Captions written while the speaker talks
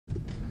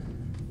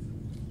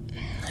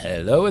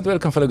Hello and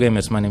welcome fellow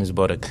gamers, my name is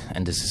Borek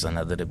and this is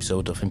another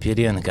episode of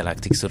Empyrion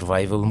Galactic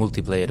Survival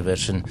multiplayer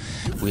version.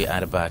 We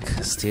are back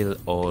still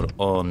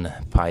on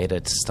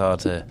Pirate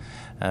Starter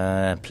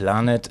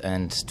planet,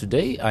 and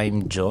today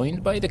I'm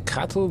joined by the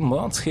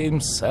KatilMuz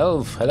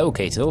himself. Hello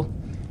Katil.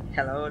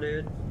 Hello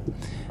dude.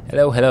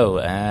 Hello,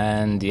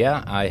 and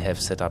yeah, I have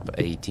set up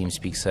a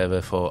TeamSpeak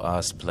server for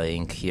us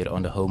playing here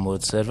on the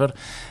Homeworld server,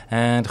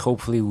 and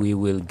hopefully we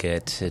will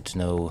get to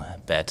know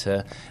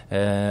better.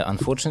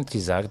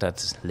 Unfortunately, Zach,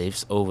 that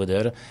lives over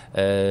there,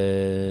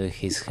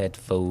 his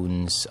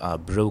headphones are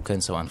broken,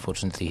 so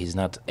unfortunately he's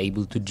not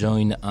able to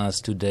join us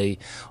today,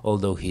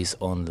 although he's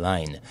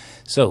online.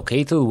 So,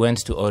 Katil went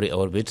to Ori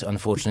Orbit,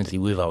 unfortunately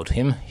without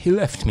him. He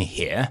left me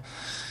here.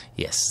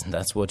 Yes,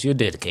 that's what you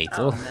did,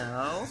 Katil.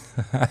 Oh,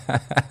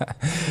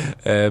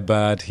 no.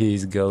 But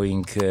he's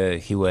going,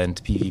 he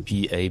went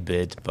PvP a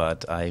bit,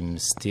 but I'm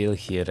still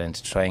here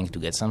and trying to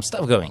get some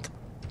stuff going.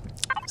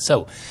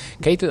 So,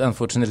 Katil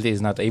unfortunately is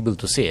not able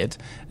to see it.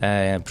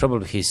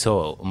 Probably he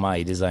saw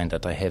my design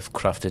that I have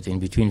crafted in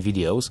between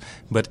videos,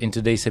 but in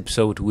today's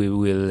episode we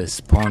will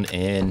spawn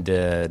in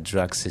the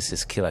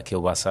Drax's KILLA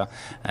KIELBASA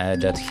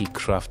that he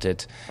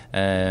crafted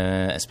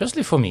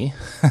especially for me,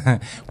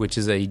 which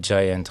is a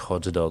giant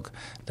hot dog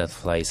that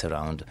flies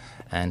around,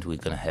 and we're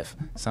gonna have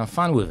some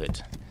fun with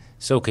it.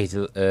 So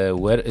Katil,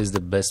 where is the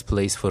best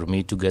place for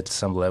me to get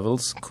some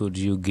levels? Could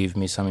you give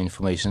me some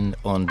information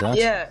on that?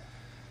 yeah.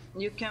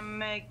 You can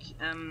make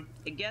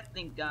a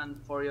Gatling gun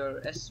for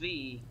your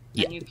SV,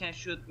 and you can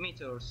shoot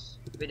meteors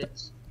with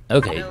it.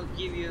 Okay. It'll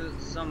give you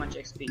so much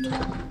XP.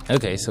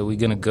 Okay, so we're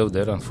gonna go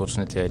there.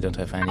 Unfortunately, I don't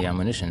have any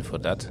ammunition for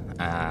that.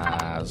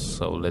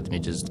 So let me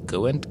just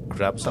go and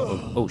grab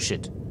some. Oh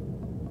shit.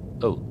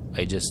 Oh,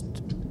 I just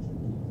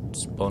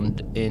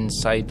spawned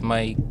inside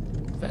my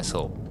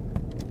vessel.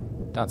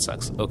 That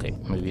sucks. Okay,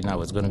 maybe now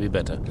it's gonna be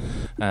better.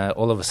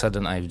 All of a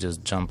sudden, I've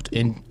just jumped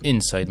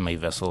inside my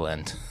vessel,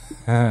 and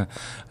I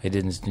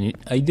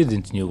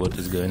didn't knew what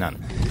was going on.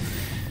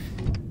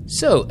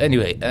 So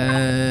anyway,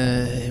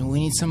 we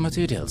need some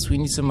materials.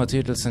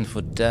 And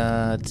for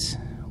that,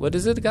 what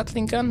is it?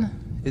 Gatling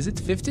gun? Is it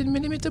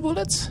 15mm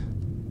bullets?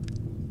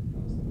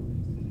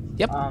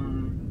 Yep.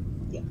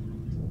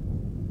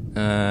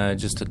 Yeah.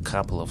 Just a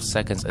couple of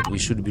seconds, and we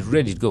should be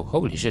ready to go.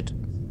 Holy shit!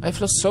 I've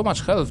lost so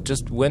much health,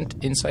 just went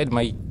inside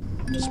my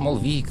small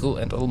vehicle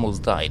and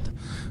almost died.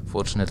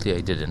 Fortunately, I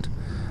didn't.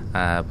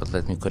 But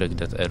let me correct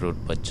that error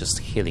by just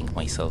healing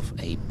myself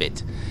a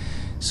bit.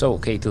 So,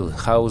 Katil,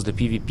 how's the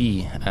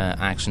PvP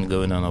action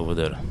going on over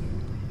there?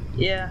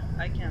 Yeah,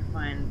 I can't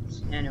find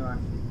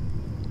anyone.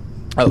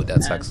 Oh,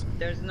 that sucks.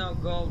 There's no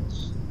gold.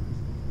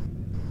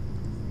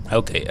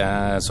 Okay,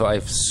 so I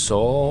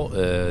saw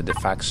the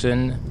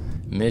faction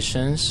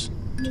missions.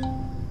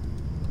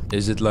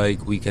 Is it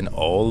like we can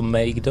all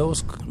make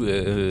those?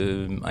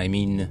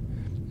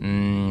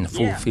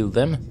 Fulfill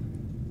them?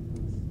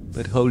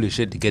 But holy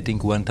shit, getting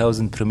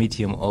 1000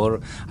 Prometheum ore.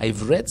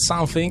 I've read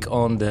something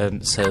on the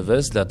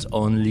servers that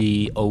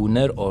only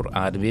owner or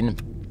admin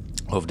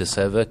of the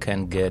server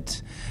can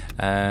get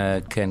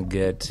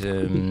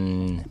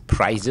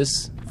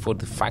prizes for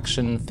the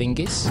faction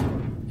thingies.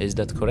 Is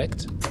that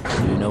correct?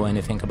 Do you know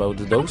anything about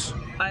those?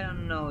 I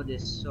don't know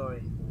this,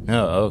 sorry.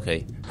 Oh,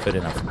 okay, fair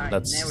enough. I've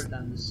never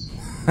done this.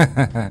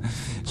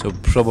 So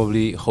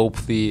probably,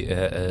 hopefully,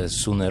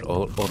 sooner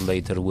or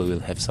later we will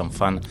have some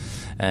fun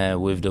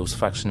with those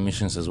faction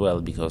missions as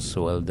well, because,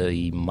 well,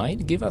 they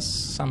might give us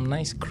some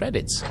nice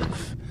credits,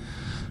 if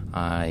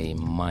I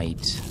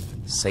might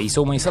say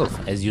so myself,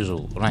 as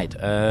usual. Right,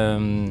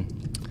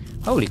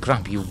 holy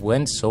crap, you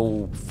went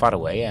so far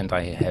away, and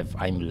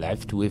I'm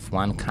left with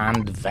one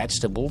canned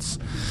vegetables,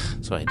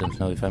 so I don't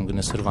know if I'm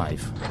gonna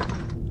survive.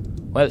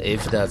 Well,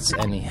 if that's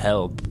any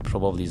help,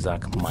 probably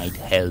Zach might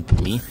help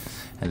me.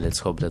 And let's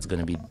hope that's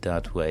gonna be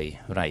that way.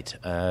 Right,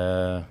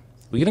 we're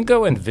gonna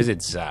go and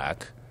visit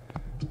Zach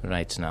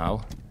right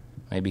now.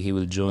 Maybe he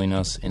will join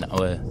us in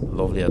our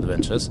lovely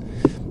adventures.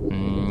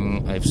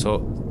 I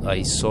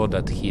saw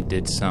that he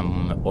did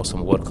some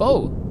awesome work.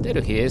 Oh,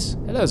 there he is.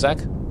 Hello,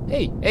 Zach.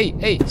 Hey,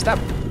 stop,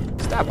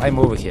 I'm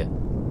over here.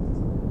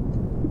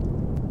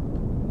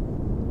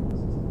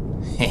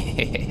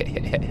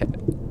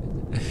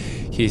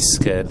 He's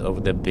scared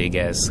of the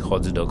big-ass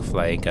hot dog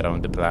flying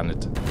around the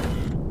planet.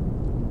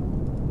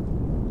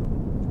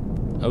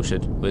 Oh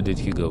shit, where did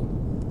he go?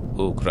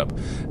 Oh crap.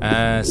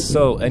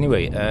 So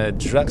anyway,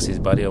 Drax's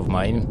buddy of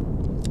mine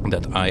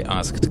that I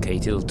asked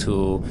Katil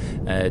to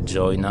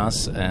join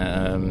us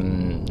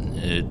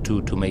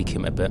to make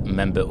him a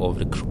member of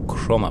the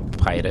Chroma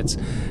Pirates.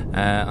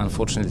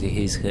 Unfortunately,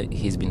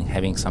 he's been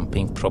having some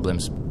ping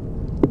problems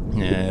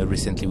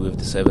recently with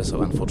the server,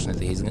 so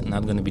unfortunately he's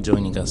not going to be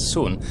joining us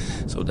soon,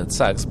 so that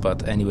sucks.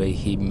 But anyway,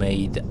 he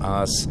made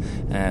us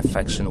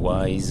faction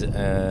wise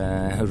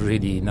a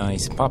really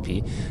nice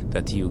puppy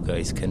that you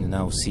guys can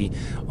now see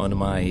on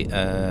my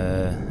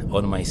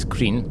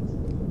screen.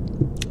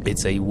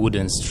 It's a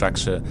wooden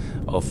structure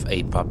of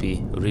a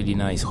puppy, really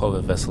nice hover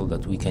vessel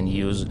that we can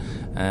use,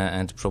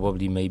 and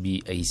probably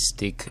maybe a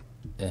stick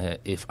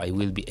if I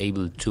will be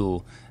able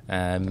to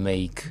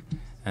make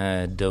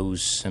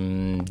those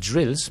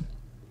drills,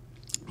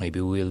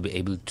 maybe we'll be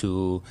able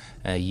to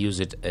use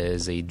it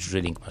as a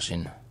drilling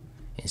machine.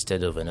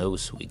 Instead of an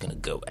hose, we're gonna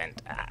go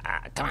and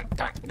come on,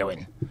 go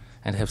in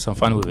and have some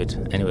fun with it.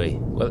 Anyway,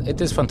 well,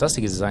 it is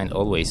fantastic design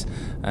always.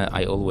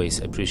 I always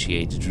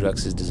appreciate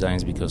Drax's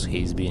designs because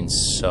he's been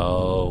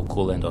so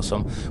cool and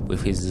awesome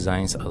with his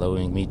designs,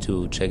 allowing me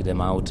to check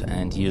them out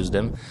and use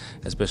them,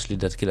 especially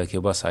that KILLA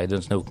KIELBASA. I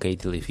don't know,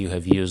 Katil, if you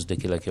have used the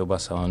KILLA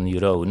KIELBASA on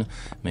your own,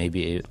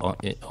 maybe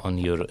on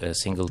your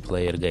single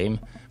player game,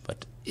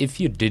 but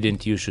if you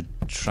didn't, you should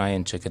try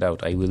and check it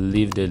out. I will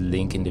leave the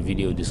link in the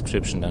video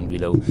description down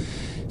below,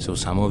 so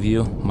some of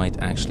you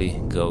might actually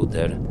go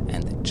there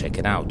and check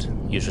it out.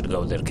 You should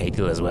go there,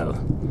 Katil, as well.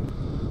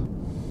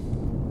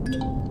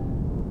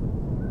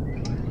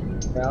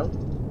 Well,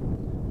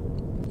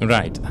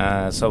 right,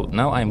 so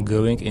now I'm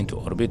going into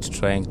orbit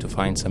trying to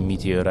find some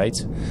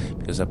meteorites,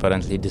 because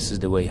apparently this is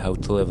the way how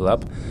to level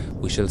up.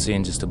 We shall see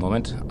in just a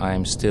moment.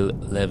 I'm still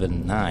level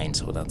 9,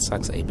 so that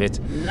sucks a bit.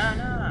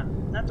 No,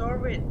 not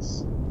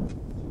orbits.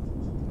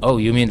 Oh,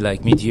 you mean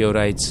like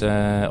meteorites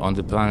on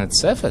the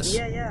planet's surface?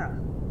 Yeah.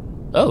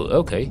 Oh,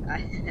 okay.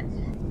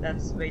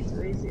 That's way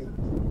too easy.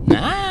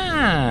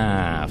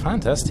 Ah,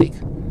 fantastic.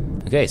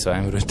 Okay, so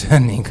I'm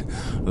returning.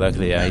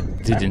 Luckily, I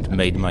didn't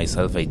make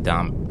myself a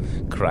dumb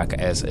crack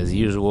as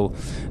usual,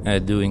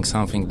 doing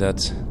something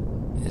that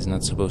is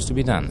not supposed to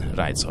be done.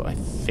 Right, so I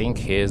think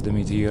here's the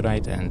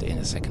meteorite, and in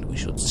a second we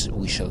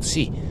shall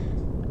see.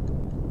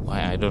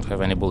 Why, I don't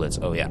have any bullets.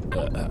 Oh yeah.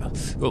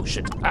 Oh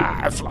shit.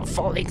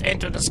 Falling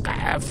into the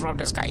sky, from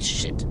the sky.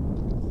 Shit.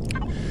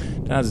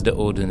 That's the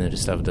ordinary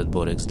stuff that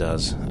Borex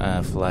does.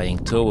 Flying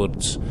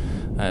towards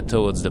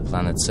the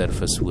planet's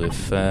surface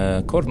with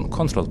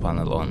control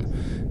panel on.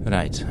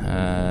 Right.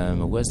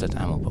 Where's that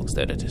ammo box?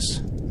 There it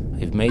is.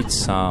 I've made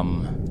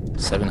some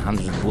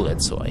 700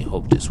 bullets, so I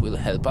hope this will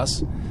help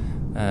us.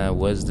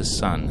 Where's the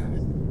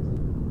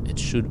sun? It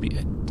should be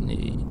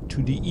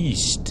to the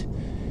east.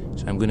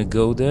 So I'm gonna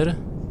go there,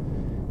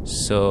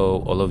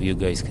 so all of you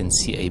guys can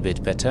see a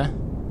bit better,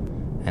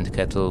 and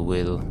Katil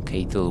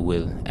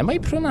will, am I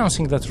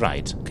pronouncing that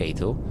right,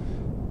 Katil?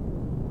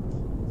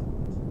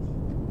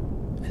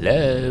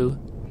 Hello?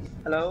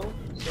 Hello?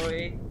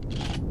 Sorry.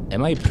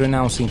 Am I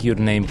pronouncing your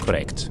name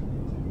correct?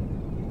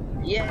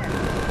 Yeah.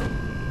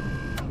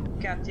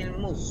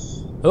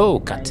 KatilMuz. Oh,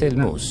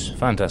 KatilMuz.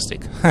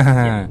 Fantastic.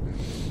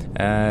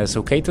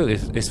 So Katil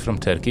is from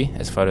Turkey,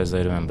 as far as I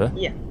remember.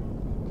 Yeah.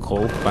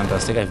 Cool,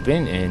 fantastic. I've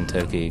been in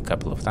Turkey a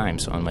couple of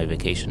times on my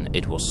vacation.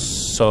 It was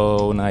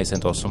so nice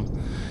and awesome.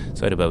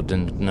 Sorry about the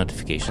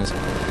notifications,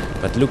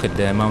 but look at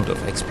the amount of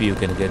XP you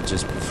can get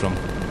just from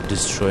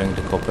destroying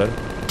the copper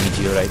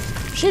meteorite.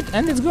 Shit,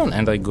 and it's gone.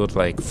 And I got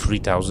like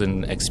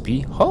 3000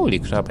 XP. Holy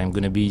crap, I'm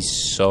gonna be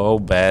so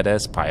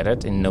badass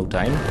pirate in no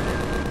time.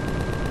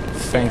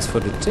 Thanks for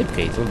the tip,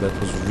 Katil. That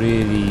was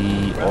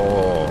really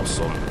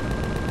awesome.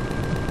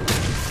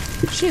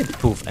 Shit,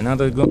 poof,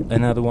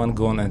 another one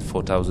gone, and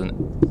 4000.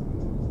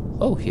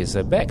 Oh, here's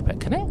a backpack.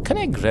 Can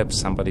I grab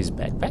somebody's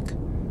backpack?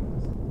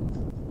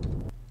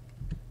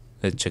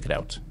 Let's check it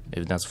out.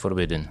 If that's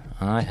forbidden.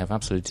 I have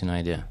absolutely no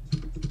idea.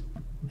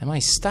 Am I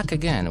stuck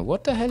again?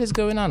 What the hell is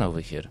going on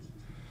over here?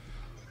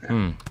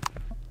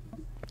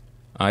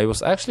 I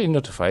was actually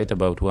notified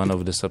about one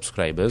of the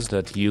subscribers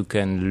that you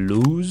can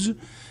lose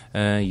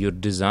your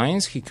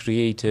designs. He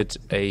created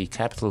a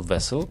capital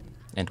vessel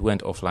and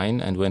went offline,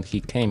 and when he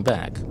came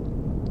back,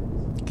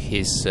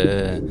 his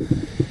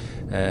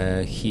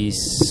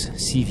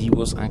CV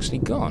was actually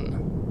gone.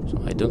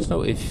 So I don't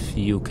know if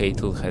you,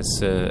 Katil,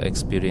 has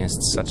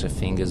experienced such a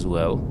thing as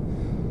well.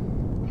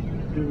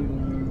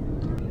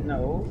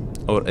 No.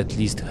 Or at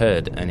least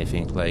heard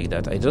anything like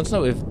that. I don't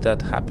know if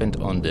that happened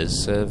on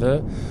this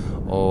server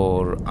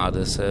or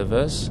other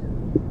servers,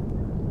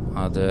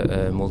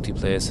 other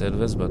multiplayer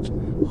servers, but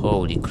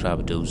holy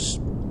crap, those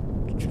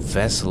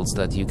vessels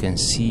that you can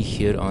see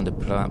here on the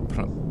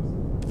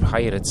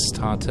pirate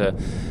starter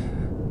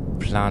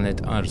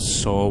planet are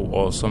so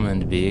awesome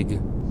and big.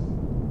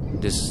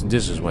 This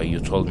is why you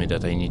told me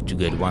that I need to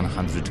get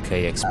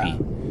 100k XP.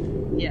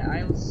 Yeah,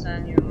 I'll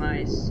send you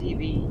my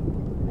CV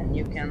and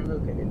you can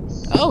look at it.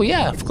 Oh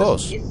yeah, of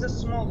course. It's the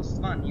smallest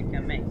one you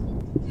can make.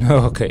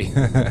 Okay.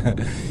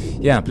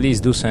 Yeah,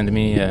 please do send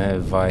me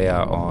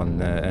via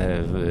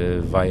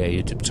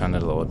YouTube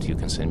channel, or you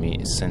can send me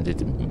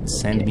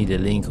the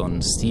link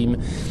on Steam.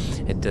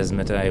 It doesn't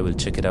matter. I will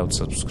check it out,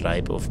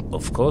 subscribe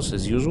of course,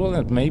 as usual,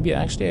 and maybe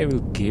actually I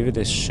will give it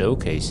a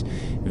showcase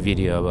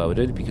video about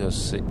it,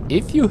 because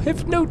if you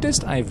have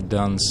noticed, I've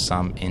done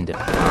some in the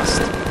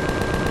past.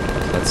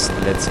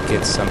 Let's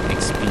get some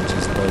XP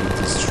just by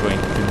destroying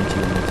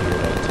primitive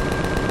meteorite.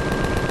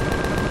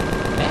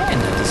 Man,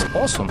 that is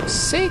awesome.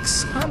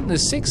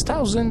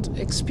 6,000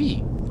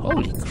 XP.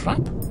 Holy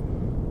crap.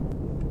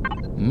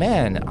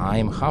 Man,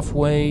 I'm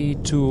halfway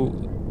to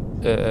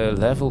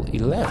level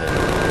 11.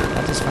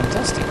 That is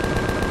fantastic.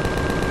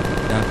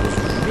 That was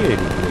really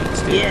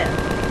great. Yeah.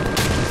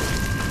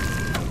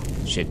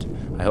 Shit.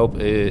 I hope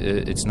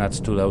it's not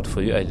too loud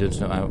for you. I don't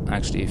know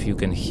actually if you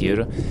can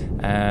hear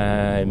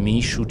me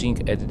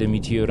shooting at the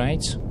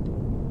meteorites.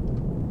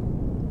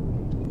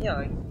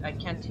 Yeah, I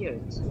can't hear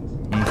it.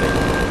 Okay.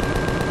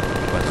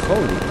 But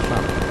holy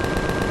crap.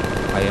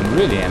 I am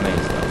really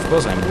amazed. Of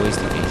course I'm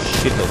wasting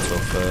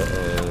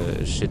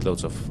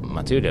shitloads of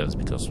materials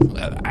because,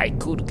 well, I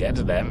could get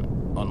them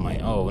on my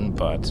own,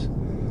 but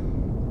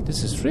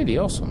this is really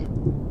awesome.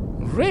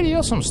 Really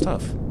awesome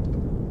stuff.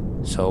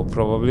 So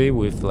probably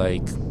with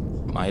like,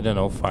 I don't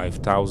know,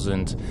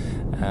 5,000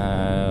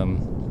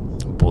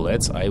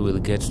 bullets, I will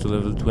get to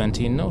level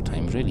 20 in no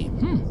time, really.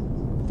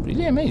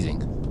 Really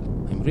amazing.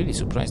 I'm really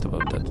surprised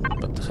about that.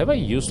 But have I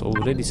used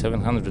already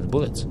 700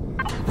 bullets?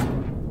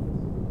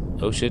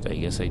 Oh shit, I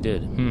guess I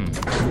did.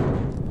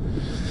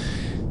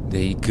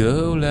 They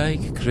go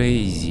like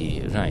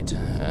crazy. Right,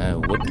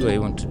 what do I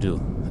want to do?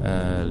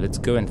 Let's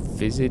go and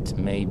visit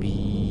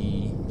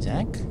maybe...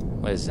 Zach?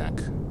 Where's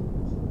Zach?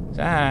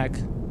 Zach?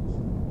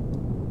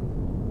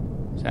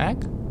 Zach?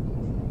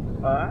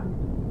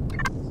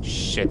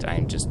 Shit,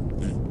 I'm just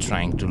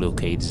trying to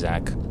locate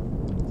Zach.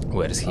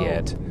 Where's he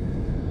at?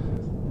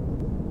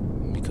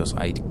 Because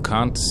I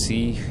can't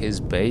see his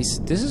base.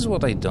 This is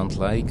what I don't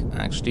like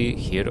actually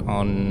here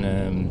on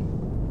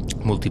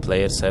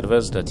multiplayer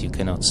servers, that you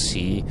cannot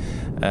see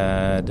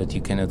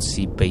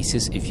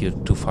bases if you're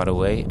too far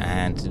away,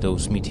 and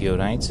those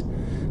meteorites.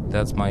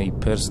 That's my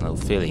personal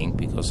feeling,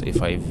 because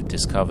if I've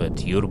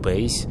discovered your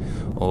base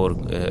or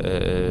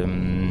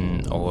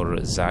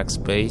Zach's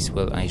base,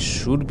 well, I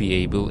should be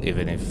able,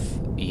 even if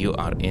you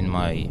are in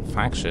my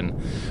faction,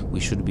 we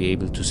should be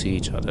able to see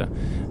each other.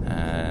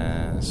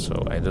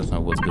 So I don't know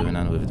what's going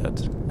on with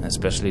that,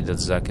 especially that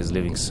Zach is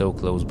living so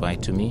close by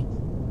to me,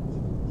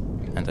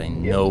 and I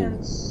know... You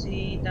can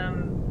see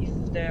them if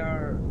they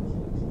are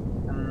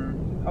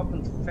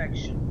open to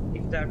faction.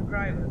 If they are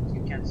private,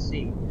 you can't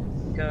see,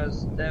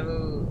 because they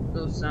will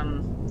do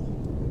some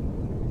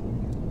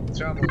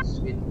troubles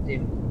with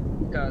him,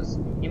 because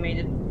he made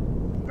it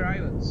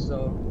private,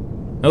 so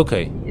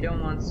okay, you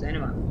don't want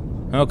anyone.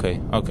 Okay,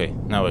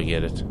 now I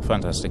get it.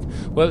 Fantastic.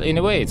 Well, in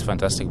a way it's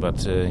fantastic,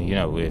 but you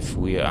know, if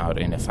we are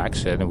in a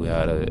faction, we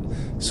are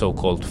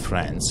so-called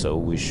friends, so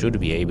we should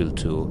be able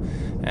to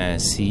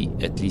see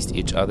at least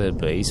each other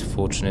base.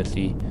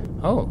 Fortunately,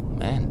 oh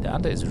man,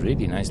 that is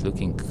really nice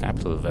looking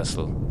capital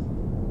vessel.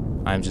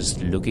 I'm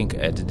just looking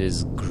at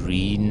this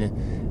green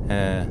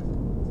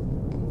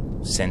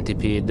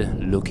centipede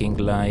looking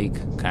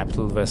like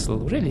capital vessel.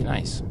 Really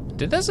nice.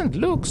 It doesn't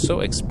look so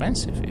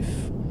expensive, if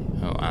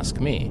you ask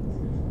me.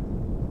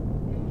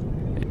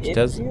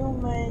 If you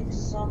make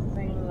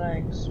something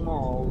like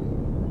small,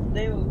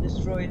 they will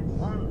destroy it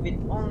with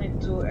only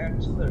 2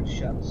 artillery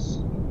shots.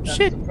 That's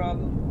the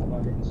problem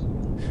about it.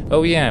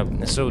 Oh yeah,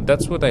 so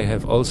that's what I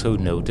have also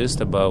noticed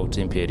about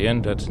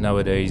Empyrion, that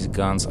nowadays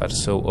guns are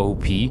so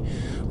OP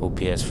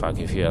as fuck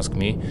if you ask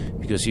me,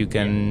 because you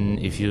can,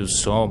 if you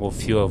saw a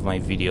few of my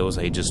videos,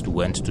 I just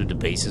went to the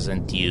bases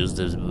and used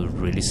a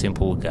really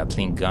simple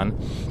Gatling gun.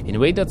 In a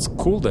way that's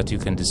cool that you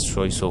can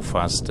destroy so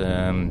fast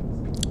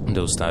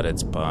those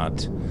turrets,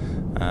 but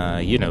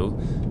you know,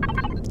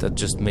 that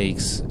just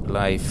makes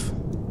life...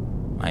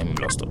 I'm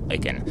lost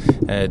again.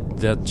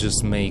 That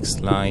just makes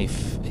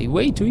life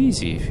way too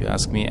easy, if you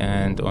ask me,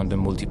 and on the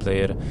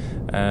multiplayer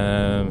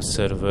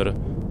server,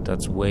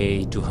 that's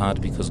way too hard,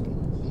 because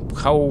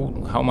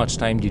how much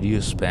time did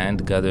you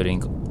spend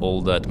gathering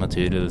all that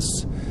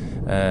materials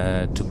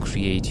to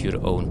create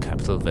your own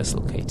capital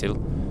vessel, Katil?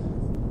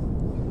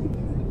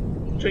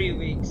 3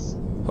 weeks.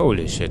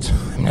 Holy shit,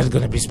 I'm not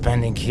gonna be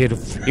spending here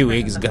 3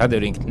 weeks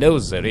gathering. No,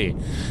 sorry.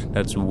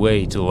 That's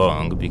way too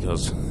long,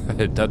 because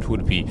that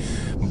would be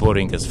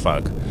boring as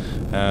fuck.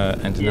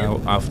 And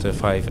now, after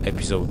 5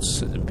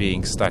 episodes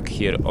being stuck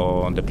here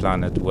on the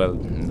planet, well,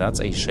 that's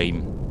a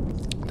shame.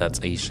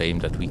 That's a shame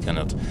that we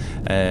cannot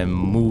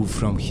move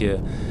from here.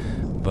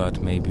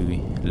 But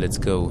maybe let's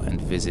go and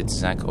visit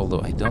Zach,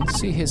 although I don't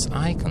see his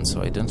icon,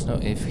 so I don't know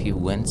if he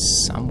went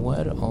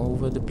somewhere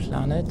over the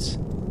planet.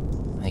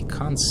 I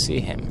can't see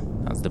him.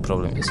 That's the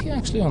problem. Is he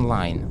actually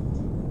online?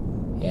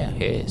 Yeah,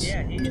 he is.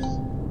 Yeah, he is.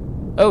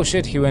 Oh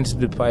shit, he went to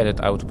the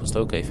pirate outpost.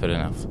 Okay, fair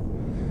enough.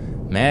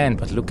 Man,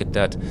 but look at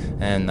that.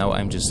 And now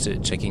I'm just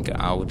checking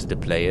out the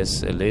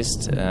players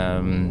list.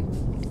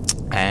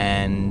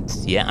 And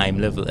yeah, I'm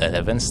level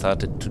 11.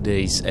 Started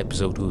today's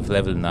episode with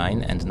level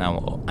 9, and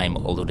now I'm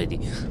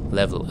already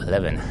level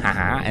 11.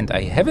 Haha, and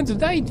I haven't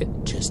died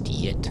just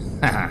yet.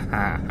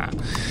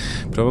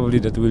 Probably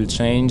that will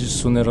change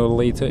sooner or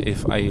later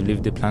if I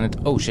leave the planet.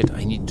 Oh shit,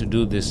 I need to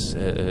do this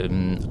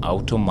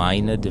auto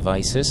miner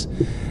devices.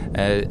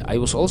 I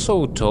was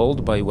also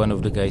told by one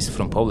of the guys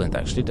from Poland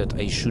actually that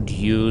I should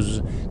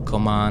use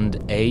command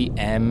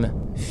AM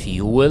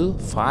fuel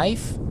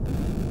 5.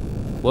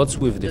 What's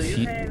with the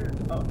fuel?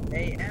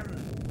 AM,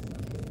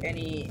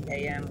 any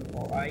AM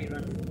or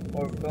iron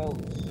or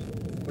gold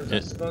or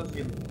just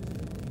sodium?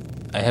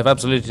 I have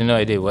absolutely no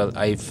idea. Well,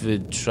 I've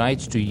tried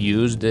to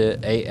use the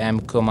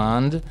AM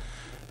command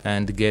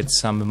and get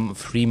some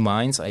free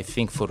mines, I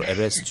think, for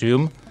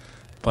Arrestium,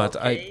 but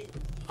okay.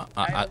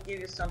 I will give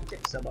you some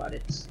tips about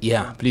it.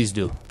 Yeah, please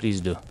do,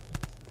 please do.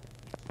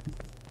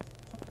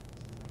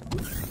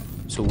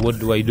 So what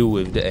do I do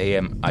with the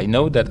AM? I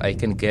know that I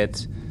can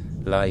get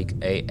like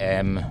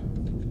AM.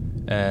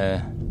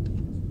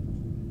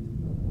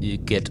 You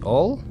get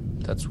all?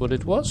 That's what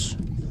it was?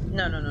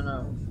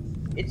 No.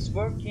 It's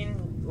working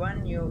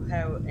when you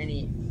have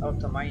any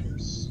auto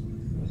miners.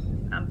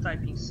 I'm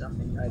typing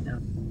something right now.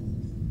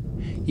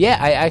 Yeah,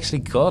 I actually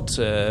got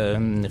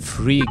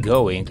 3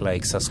 going,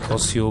 like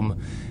Saskosium,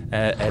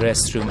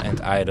 Erestrium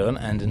and Iron,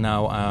 and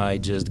now I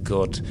just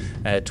got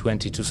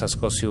 22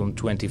 Saskosium,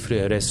 23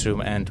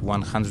 Erestrium and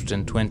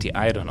 120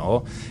 Iron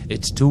ore.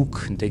 It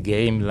took the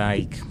game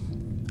like...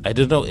 I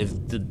don't know if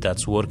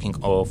that's working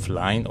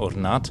offline or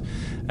not,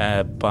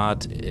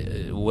 but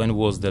when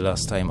was the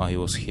last time I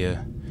was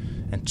here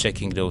and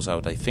checking those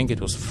out? I think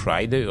it was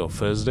Friday or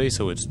Thursday,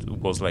 so it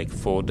was like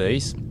 4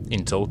 days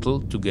in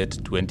total to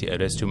get 20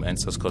 Erestrium and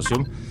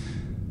Saskosium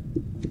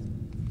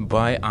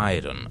by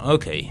Iron.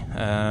 Okay.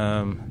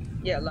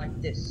 Yeah,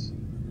 like this.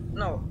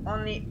 No,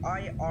 only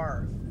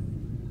IR.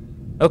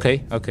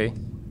 Okay.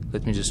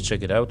 Let me just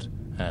check it out.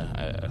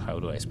 How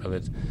do I spell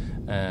it?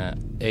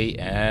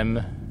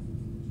 AM...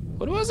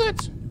 What was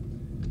it?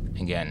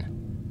 Again.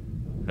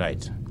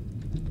 Right.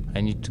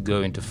 I need to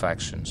go into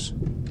factions.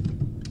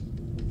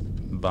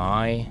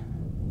 Buy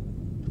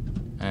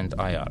and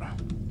IR.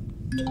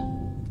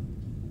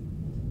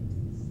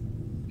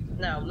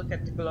 Now look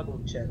at the global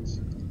chat.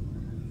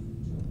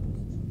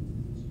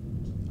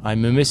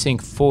 I'm missing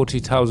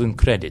 40,000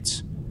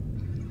 credits.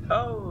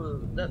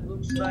 Oh, that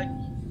looks like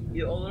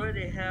you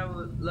already have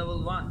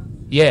level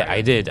 1. Yeah,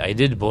 I did. I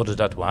did bought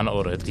that one,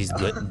 or at least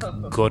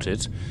got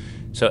it.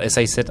 So as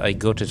I said, I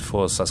got it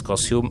for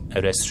Saskosium,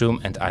 Erestrium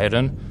and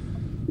Iron.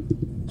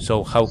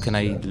 So how can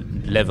I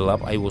level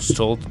up? I was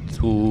told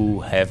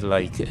to have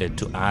like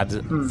to add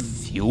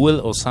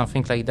fuel or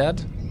something like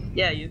that.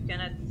 Yeah, you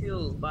can add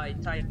fuel by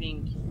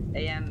typing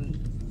AM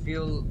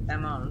fuel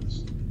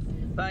amount.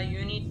 But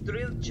you need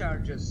drill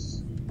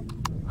charges.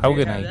 How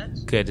can I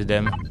get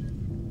them?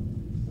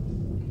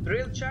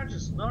 Drill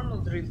charges,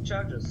 normal drill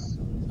charges.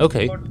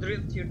 Okay. For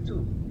drill tier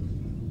 2.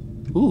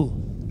 Ooh.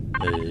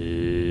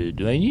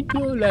 Do I need to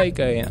like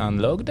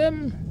unlock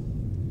them?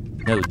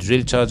 No,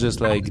 drill charges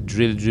like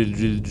drilly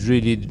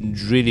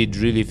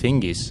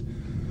thingies.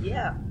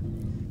 Yeah.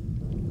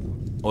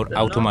 Or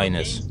auto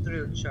miners.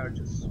 Drill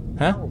charges.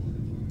 Huh? No.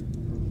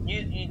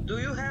 Do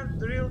you have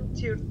drill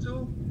tier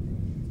 2?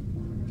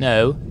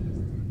 No.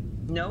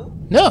 No?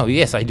 No,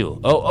 yes I do.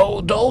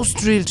 Oh, those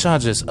drill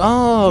charges.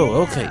 Oh,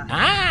 Yeah. okay.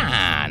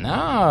 Ah,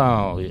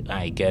 no,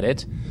 I get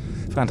it.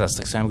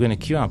 Fantastic. So I'm going to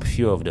queue up a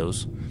few of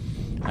those.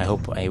 I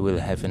hope I will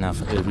have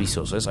enough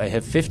resources. I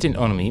have 15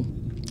 on me.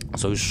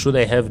 So should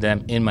I have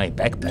them in my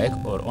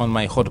backpack or on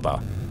my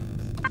hotbar?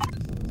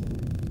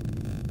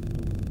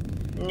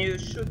 You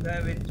should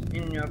have it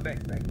in your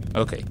backpack.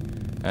 Okay.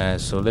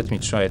 So let me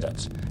try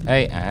that.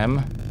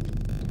 AM,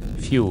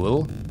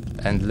 fuel,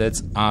 and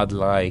let's add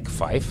like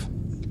 5.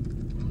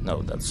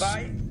 No, that's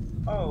 5?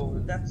 Oh,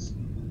 that's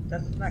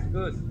not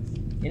good.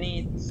 You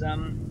need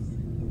some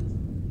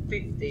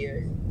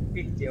 50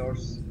 or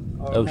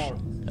more.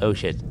 Oh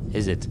shit,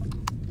 is it?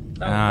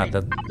 Oh, wait.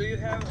 Do you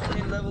have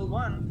only level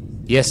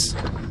 1? Yes.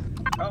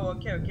 Oh,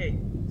 okay.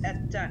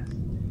 At 10.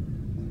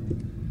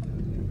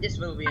 This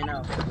will be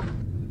enough.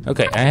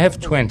 Okay, I have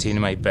 20 in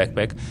my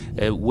backpack.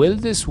 Will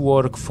this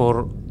work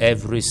for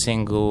every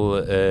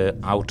single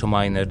auto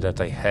miner that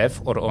I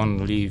have, or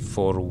only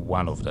for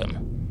one of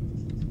them?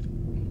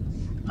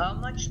 How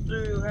much do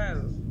you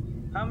have?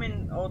 How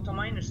many auto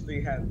miners do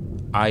you have?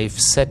 I've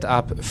set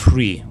up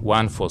 3.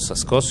 One for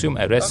Saskosium,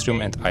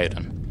 Erestrium and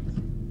Iron.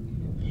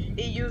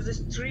 It uses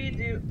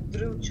 3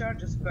 drill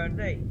charges per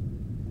day.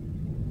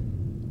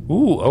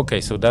 Ooh,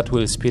 okay, so that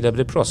will speed up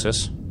the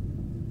process.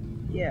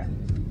 Yeah.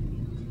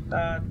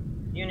 But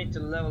you need to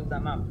level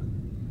them up.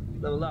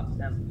 Level up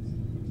them.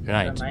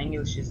 Right. My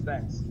English is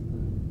bad.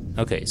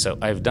 Okay, so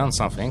I've done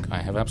something.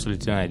 I have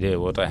absolutely no idea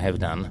what I have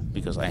done,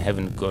 because I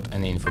haven't got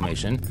any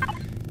information.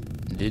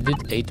 Did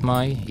it ate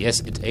my... Yes,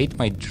 it ate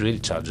my drill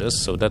charges,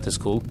 so that is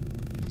cool.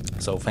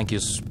 So thank you,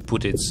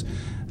 Sputits,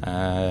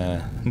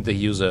 the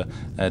user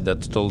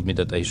that told me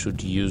that I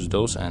should use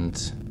those, and...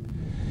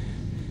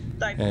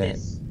 Type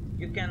this.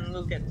 You can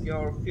look at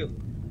your fuel.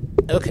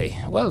 Okay,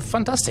 well,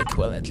 fantastic.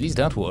 Well, at least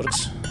that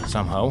works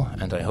somehow,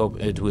 and I hope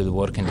it will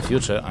work in the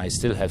future. I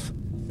still have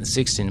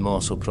 16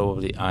 more, so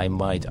probably I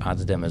might add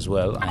them as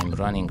well. I'm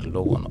running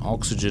low on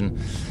oxygen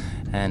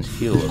and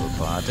fuel,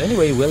 but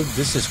anyway, well,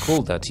 this is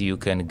cool that you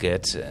can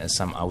get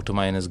some auto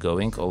miners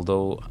going,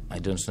 although I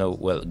don't know,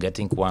 well,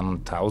 getting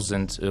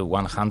 100,000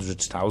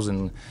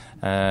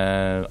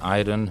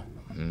 iron,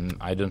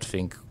 I don't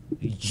think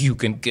you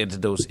can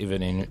get those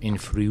even in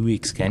 3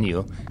 weeks, can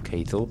you,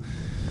 Katil?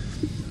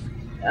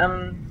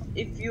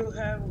 If you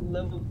have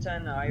level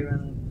 10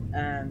 iron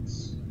and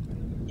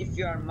if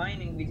you are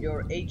mining with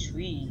your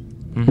HV,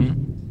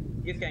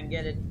 Mm-hmm. you can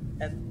get it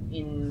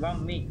in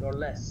 1 week or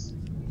less.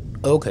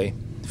 Okay.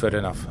 Fair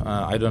enough.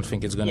 I don't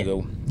think it's gonna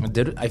go.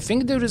 I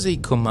think there is a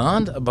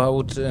command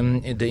about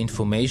the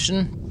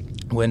information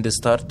when the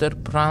starter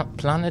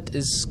planet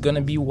is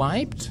gonna be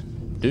wiped.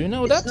 Do you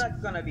know that? It's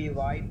not gonna be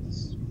wiped.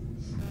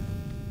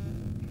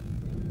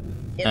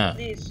 At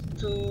least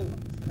to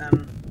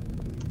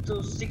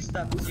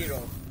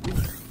 6.0.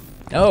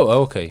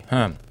 Oh, okay.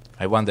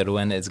 I wonder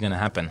when it's gonna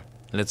happen.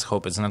 Let's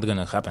hope it's not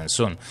gonna happen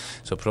soon.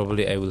 So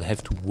probably I will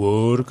have to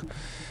work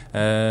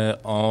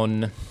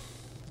on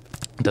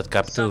that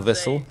capital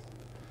vessel.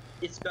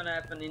 It's gonna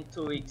happen in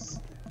 2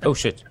 weeks. Oh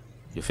shit.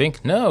 You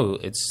think? No,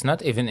 it's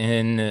not even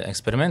in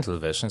experimental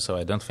version, so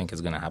I don't think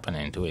it's gonna happen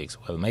in 2 weeks.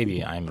 Well,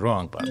 maybe I'm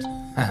wrong, but...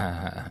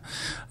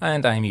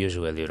 and I'm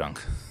usually wrong.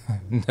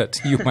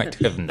 That you might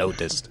have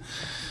noticed.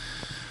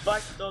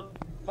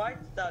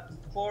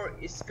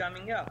 5.4 is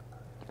coming up.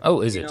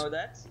 Oh, is it? You know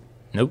that?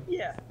 Nope.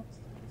 Yeah.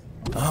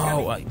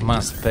 Oh, I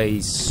must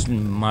pay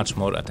much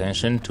more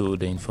attention to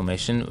the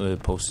information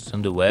posted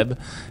on the web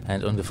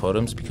and on the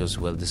forums, because,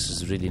 well, this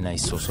is a really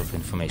nice source of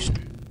information.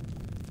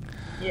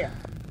 Yeah.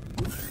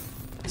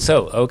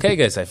 So, okay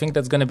guys, I think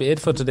that's gonna be it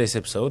for today's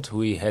episode.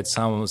 We had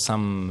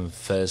some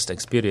first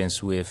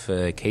experience with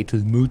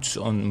KatilMuz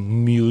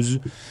on Muz.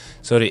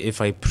 Sorry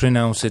if I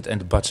pronounce it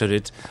and butcher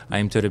it.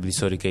 I'm terribly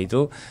sorry,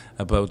 Katil,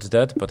 about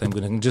that, but I'm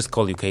gonna just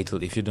call you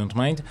Katil if you don't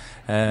mind.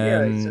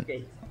 Yeah, it's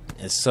okay.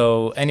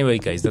 So anyway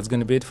guys, that's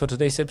gonna be it for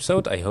today's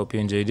episode. I hope you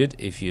enjoyed it.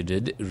 If you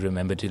did,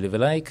 remember to leave a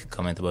like,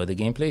 comment about the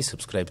gameplay,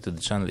 subscribe to the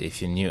channel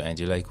if you're new and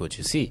you like what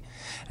you see.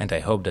 And I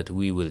hope that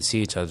we will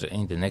see each other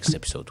in the next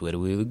episode, where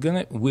we will be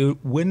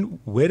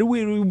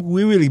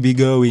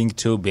going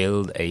to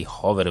build a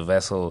hover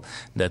vessel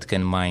that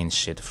can mine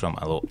shit from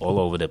all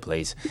over the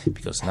place.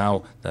 Because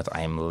now that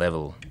I'm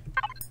level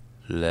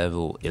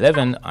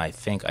 11, I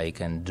think I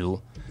can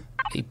do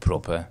a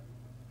proper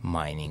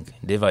mining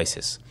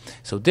devices.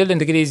 So till then,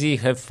 take it easy,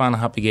 have fun,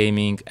 happy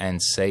gaming, and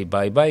say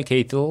bye bye,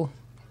 Katil.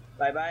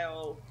 Bye bye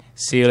all.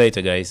 See you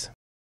later, guys.